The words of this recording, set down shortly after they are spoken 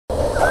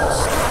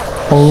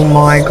Oh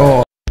my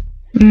god.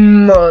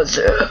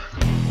 Mother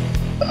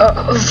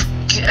of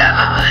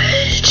God.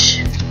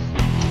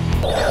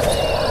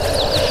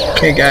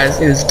 Okay guys,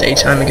 it is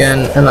daytime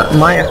again, and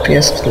my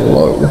FPS is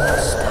low.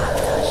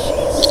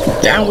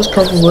 That was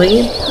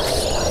probably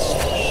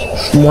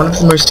one of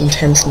the most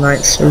intense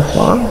nights so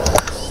far.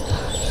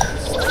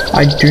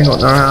 I do not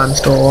know how I'm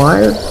still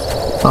alive.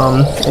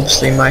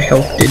 Obviously my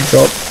health did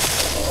drop.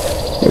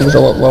 It was a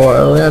lot lower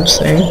earlier, I'm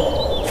saying.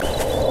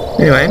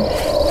 Anyway,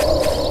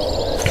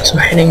 so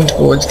heading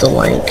towards the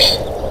lake.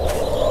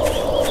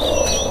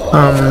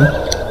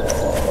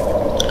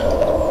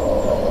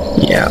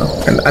 Yeah,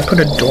 and I put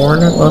a door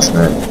in it last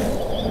night,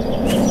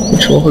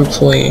 which will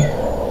hopefully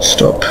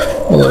stop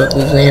a lot of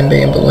the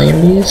zombie and the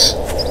lambies.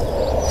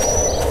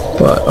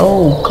 But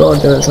oh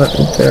god, there is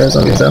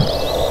zombies there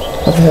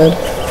up ahead.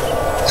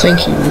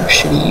 Thank you,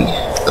 shitty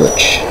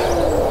glitch.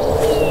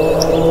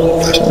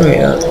 Tell me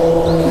that.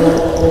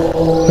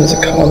 There's a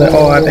car there.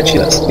 Oh, I bet you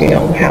that's the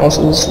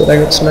houses that I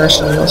got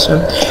smashed in last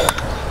time.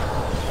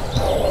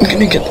 I'm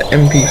gonna get the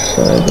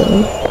MP5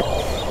 though,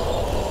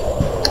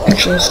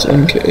 just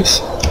in case.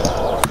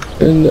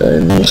 And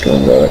I'm just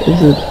gonna go.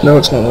 Is it? No,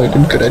 it's not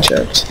loaded. Good, I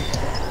checked.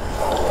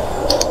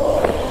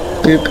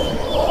 Boop.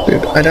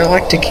 Boop. I don't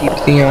like to keep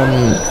the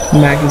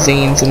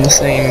magazines in the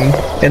same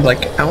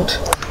like out,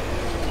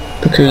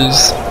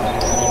 because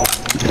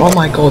oh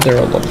my god, there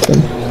are a lot of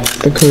them.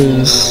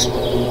 Because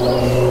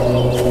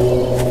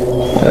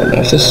I don't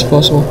know if this is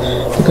possible.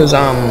 Because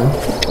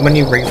when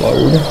you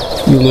reload,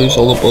 you lose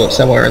all the bullets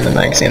that were in the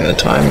magazine at a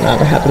time, and I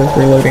have a habit of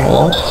reloading a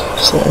lot.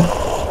 So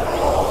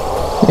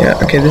yeah,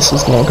 okay, this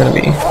is not gonna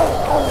be.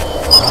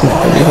 It's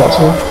not gonna be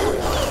possible.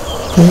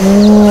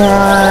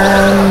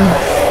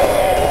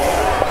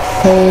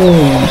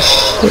 Holy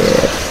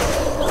shit!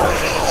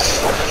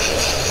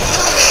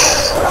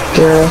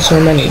 There are so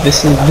many.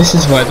 This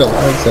is why the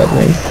lag's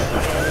happening.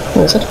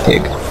 Oh, is that a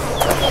pig?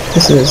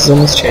 This is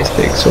almost chase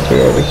pig, so if we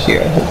go over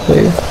here,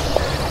 hopefully.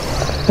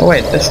 Oh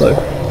wait, they're slow.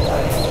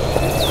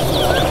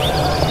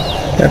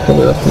 They're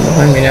probably left them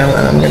behind me now,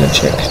 and I'm gonna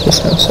check this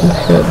house on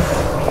head.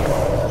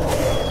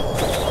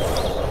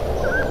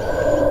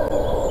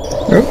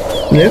 Oh,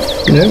 nope,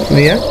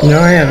 yeah, no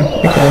I am.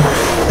 Okay.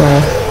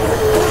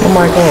 Oh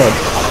my god.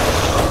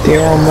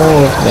 There are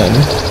more of them.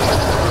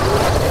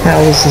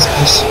 How is this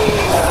possible?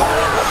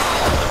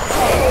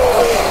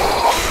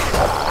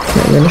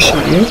 Okay, I'm gonna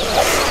shoot you.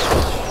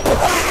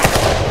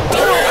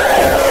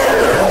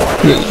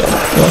 Yeah, you don't.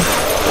 Well.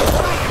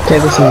 Okay,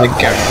 this is the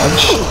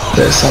garage.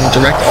 There's some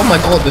direct. Oh my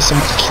god, there's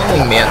someone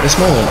killing me at this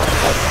moment.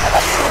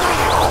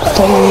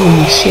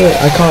 Holy shit!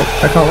 I can't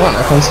run.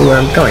 I can't see where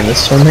I'm going. There's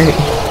so many.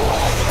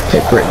 Okay,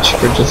 bridge.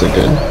 Bridges are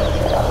good,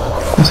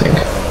 I think.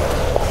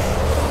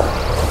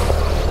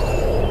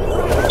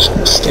 Just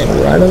gonna stand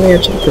right on the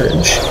edge of the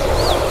bridge.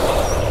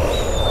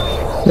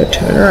 I'm gonna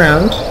turn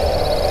around.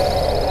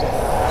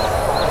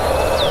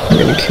 I'm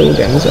gonna kill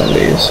them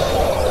zombies.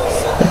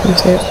 I can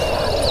see it.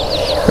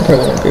 I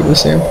probably won't be able to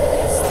see them.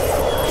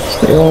 So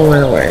they all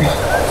ran away.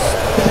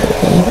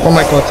 Oh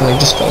my god, something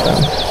just fell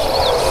down.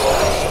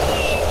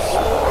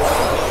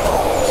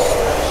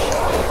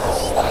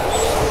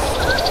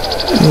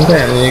 Okay,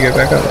 I need to go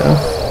back up now.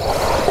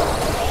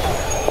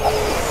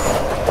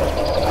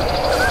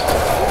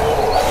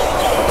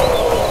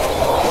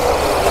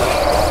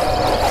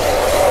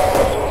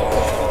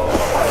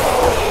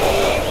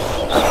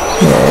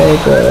 Hey,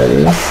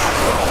 buddy.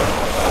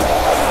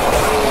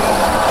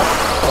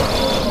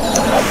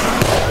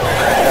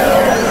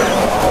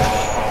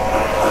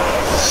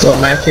 Well,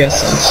 my FPS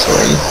is 3.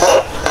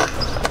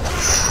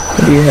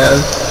 What do you have?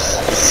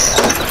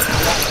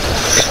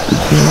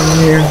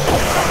 Here.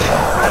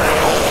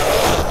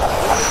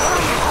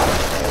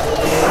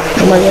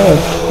 Oh my god.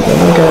 Oh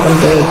my god, I'm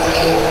dead.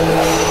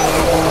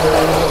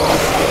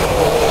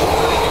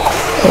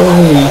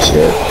 Holy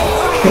shit.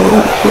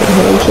 Holy shit,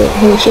 holy shit,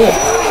 holy shit.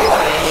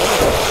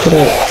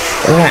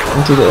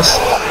 Gonna do this.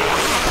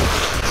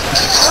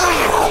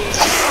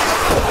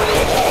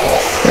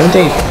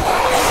 Empty!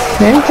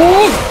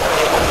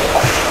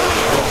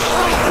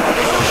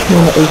 I'm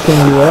gonna open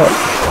you up.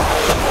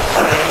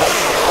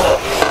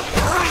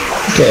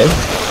 Okay,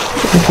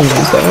 we can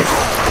use that.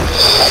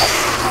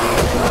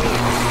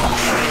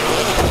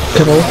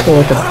 Could also go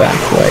like a back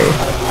way.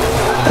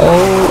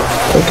 Oh,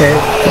 okay.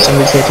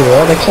 Somebody's here too.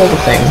 Oh, they killed the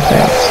thing.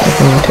 Thanks. I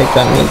can take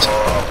that meat.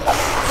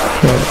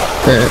 No,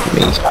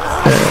 meat.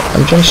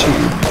 I'm trying to shoot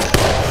you.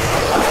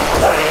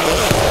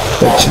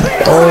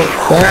 Oh,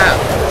 that!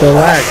 The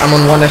lag. I'm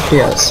on 1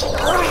 FPS.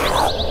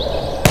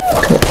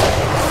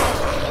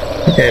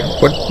 Okay,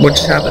 what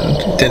just happened?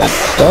 Did it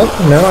stop?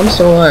 No, I'm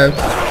still alive.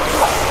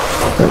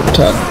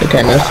 Okay,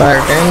 I'm gonna fire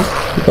again.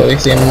 You probably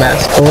see a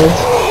mass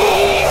bullets.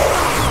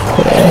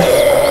 Okay.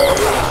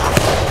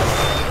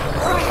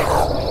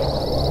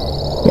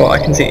 Well, I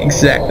can see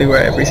exactly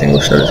where every single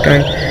shot is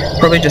going.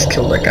 Probably just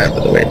killed that guy by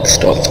the way it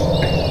stopped.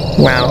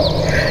 Wow.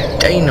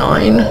 Day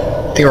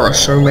 9? There are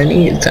so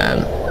many that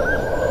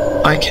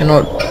I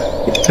cannot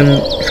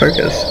even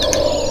focus.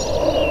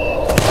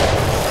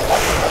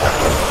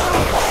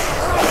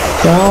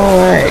 Go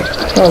Hey.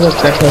 Oh look,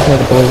 that person with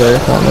the blue there.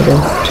 I'm gonna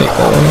take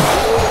that one.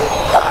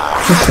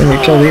 Listen,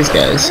 we kill these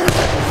guys.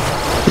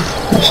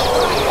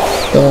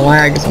 The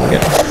lag isn't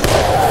good.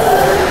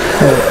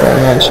 Oh,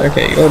 very much.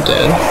 Okay, you're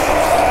dead.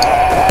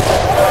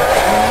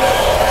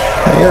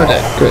 Oh, you're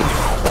dead. Good.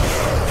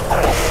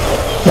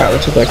 Wow,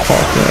 that took like half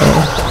an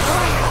hour.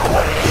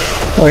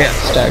 Oh yeah,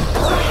 stag.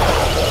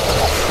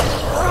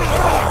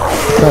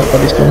 Oh,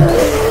 buddy's gone.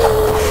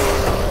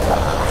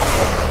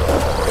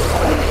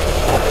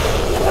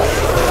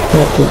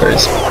 Oh,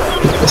 blueberries.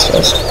 Eat this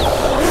first.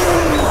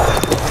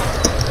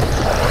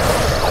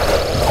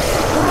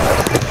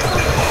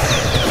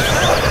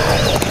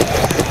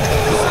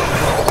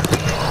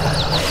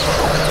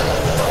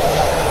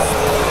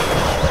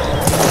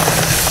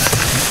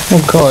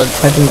 Oh god,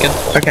 I didn't get...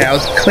 Okay, I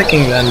was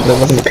clicking then, but it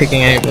wasn't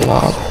picking any of them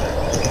up.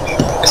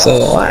 Because of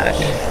the lag.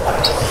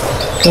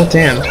 God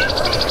damn.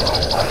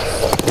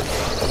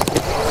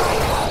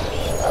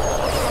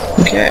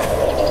 Okay.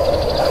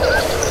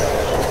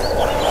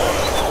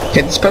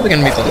 Okay, this is probably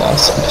gonna be the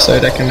last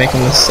episode I can make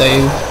on the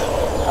save.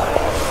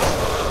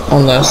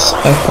 Unless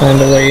I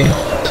find a way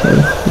to,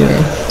 you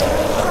know...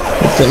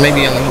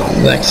 maybe on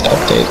the next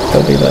update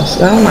there'll be less.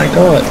 Oh my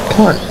god,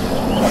 come on.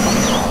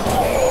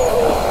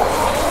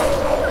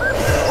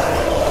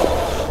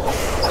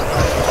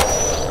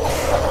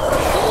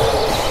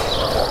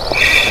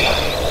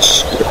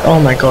 Oh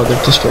my god,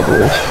 they've destroyed the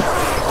roof.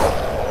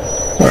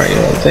 Alright,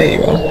 yeah, there you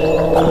go.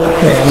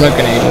 Yeah, I'm not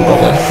gonna even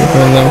bother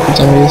removing them for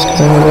zombies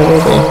because I know there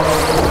will be.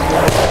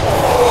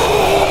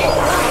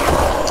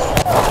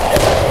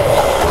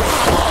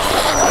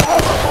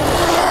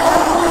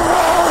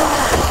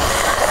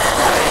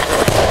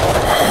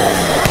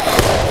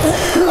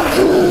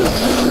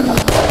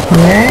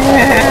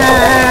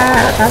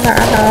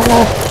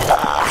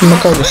 Oh my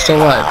god, they're still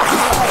alive.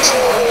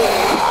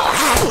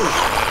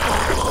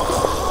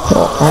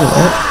 Oh, I'm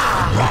not.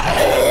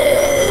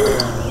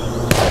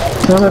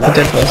 No, that's a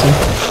dead person.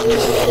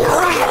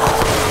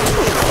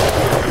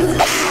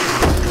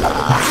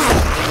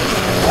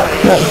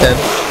 Not dead.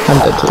 I'm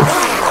dead too.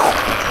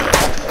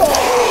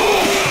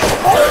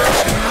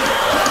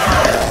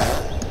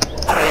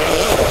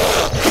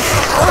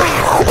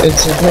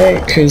 It's okay,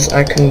 because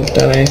I couldn't have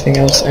done anything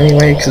else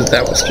anyway, because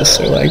that was just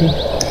so laggy.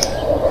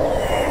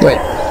 Wait.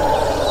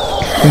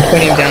 I'm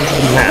pointing down to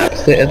the map.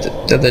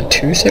 Are there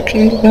two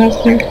sections of that, I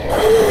think?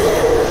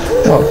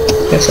 Oh,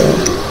 yes I will.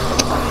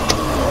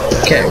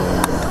 Okay.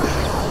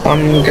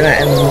 I'm gonna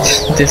end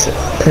this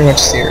pretty much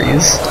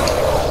series.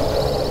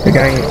 We're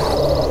going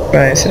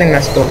by setting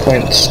my store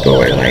point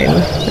story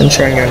lane and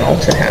showing you an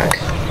alternate hack.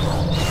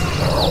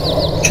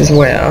 Which is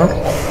where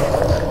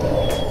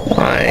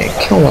I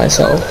kill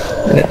myself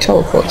and it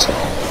teleports it.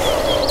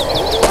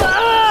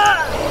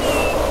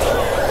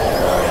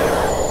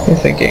 You're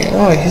thinking,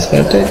 oh, he's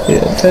not dead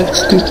yet, that's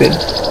stupid.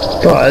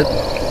 But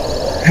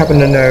I happen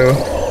to know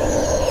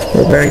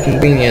where a very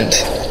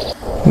convenient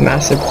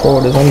massive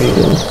horde of zombies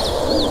is.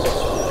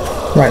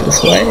 Right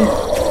this way.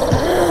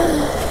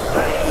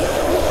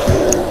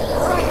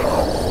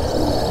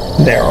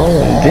 They're all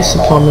in this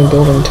apartment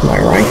building to my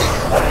right.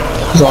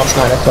 Because last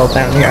night I fell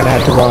down here and I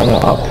had to run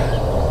up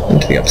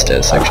into the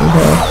upstairs section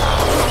here.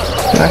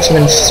 I actually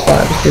managed to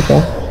survive with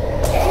people.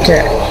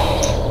 Okay.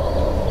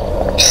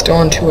 Still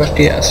on 2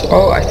 FPS.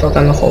 Oh, I fell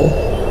down the hole.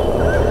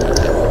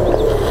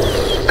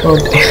 God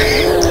damn.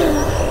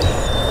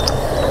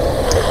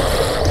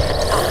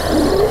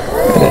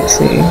 I don't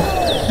see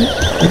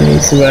me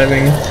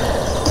surviving.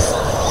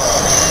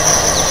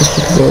 Just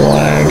because of the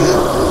lag.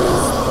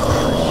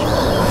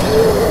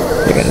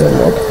 We're gonna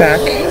walk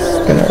back.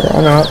 Gonna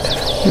run up.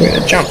 We're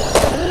gonna jump.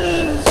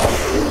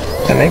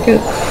 Did I make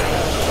it?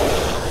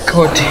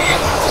 God damn.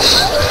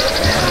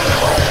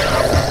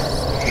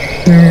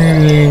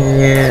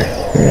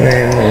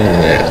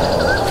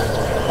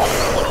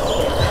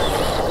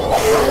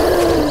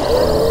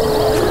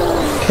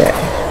 Okay.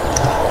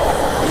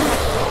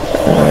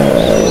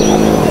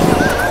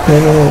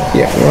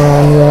 Yeah,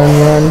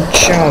 run,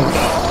 jump.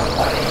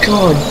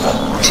 God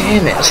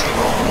damn it.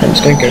 I'm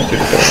just gonna go through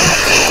the building.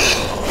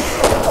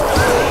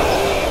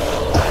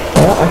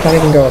 Well, I can't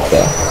even go up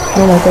there.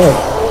 Oh my god.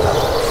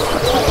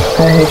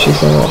 I hate you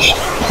so much.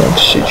 I'm going to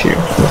shoot you in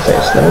the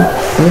face though.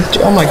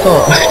 Oh my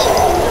god.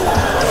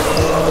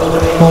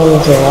 Oh,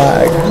 there's a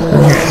lag.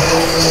 Okay.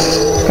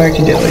 Back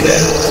to deadly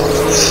dead.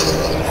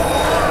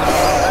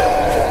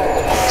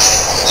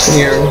 So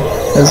here,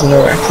 there's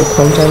no actual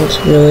content,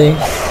 really.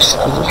 Just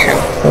because of how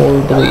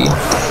horribly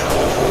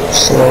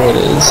slow it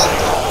is.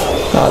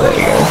 Oh, there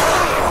we go.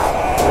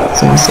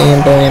 Some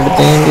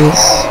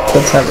dandies.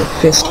 Let's have a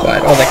fist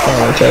fight. Oh, they're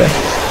killing each other.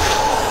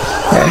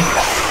 Okay.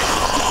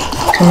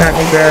 Come at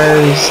me,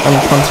 guys. I'm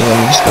punching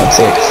them just for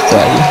sake,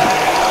 slightly.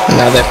 And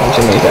now they're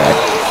punching me back.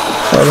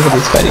 Oh, look at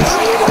these buddies.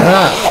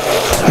 Ah!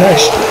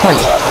 Nice!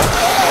 Punch!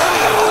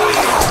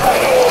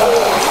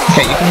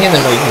 Okay, you can hear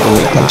them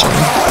really punching.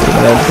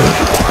 Even though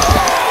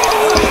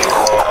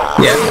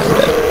yeah, no, I'm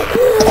dead.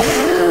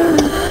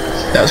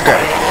 That was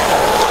great.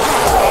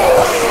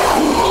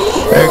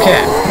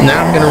 Okay,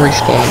 now I'm gonna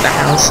respawn at the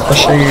house. I'll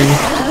show you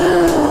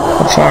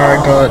how far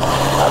I got.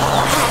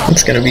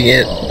 That's gonna be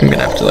it. I'm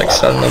gonna have to like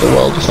start another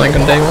world just like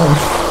on day 1.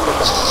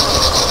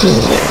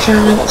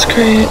 That's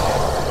great.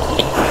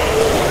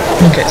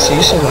 Okay, so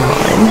you saw the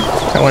mine.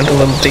 I went a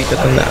little deeper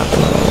than that.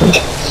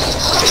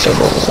 So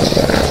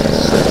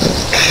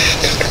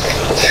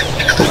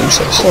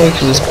so slow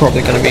because it's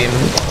probably gonna be in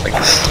like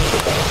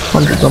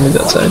 100 zombies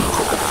outside.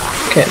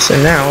 Okay, so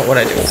now what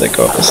I do is I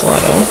go up this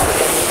ladder,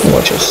 and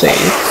what you'll see.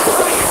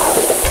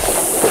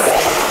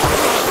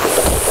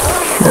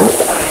 Nope,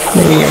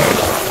 maybe you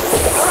won't.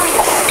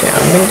 Okay,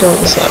 I'm gonna go up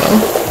this ladder.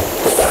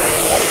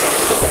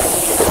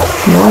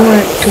 No,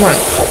 come on.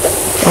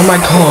 Oh my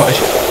god.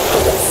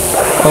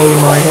 Oh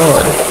my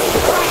god.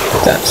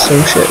 That's so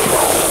shit.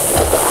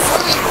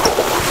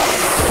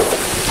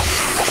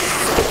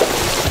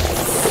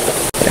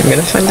 I'm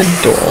gonna find the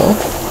door.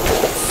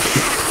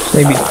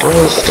 Maybe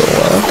doors still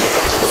work.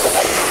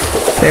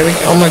 There we go.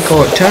 Oh my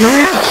god, turn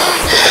around!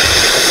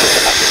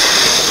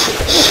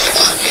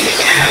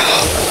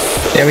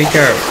 There we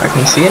go. I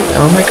can see it.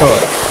 Oh my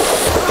god.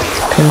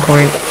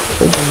 Pinpoint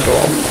open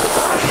door.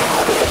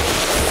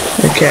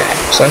 Okay,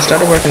 so I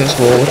started working this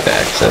wall with the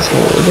excess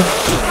wood.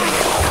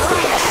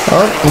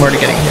 Oh, I'm already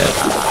getting hit.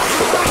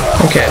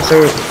 Okay,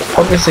 so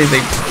obviously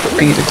they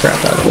beat the crap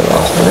out of the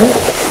last night.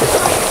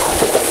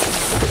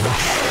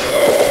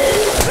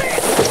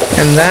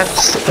 And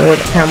that's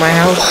how my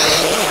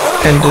house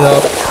ended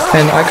up.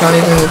 And I can't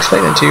even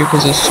explain it to you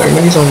because there's so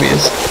many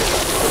zombies.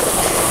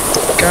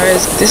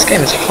 Guys, this game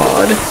is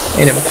hard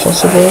and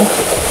impossible.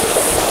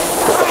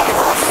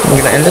 I'm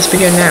gonna end this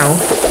video now.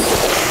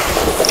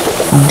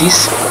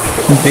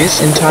 This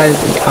entire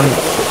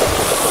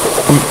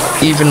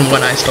even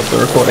when I stop the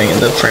recording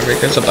and the frame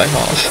rate goes up by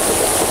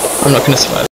half, I'm not gonna survive.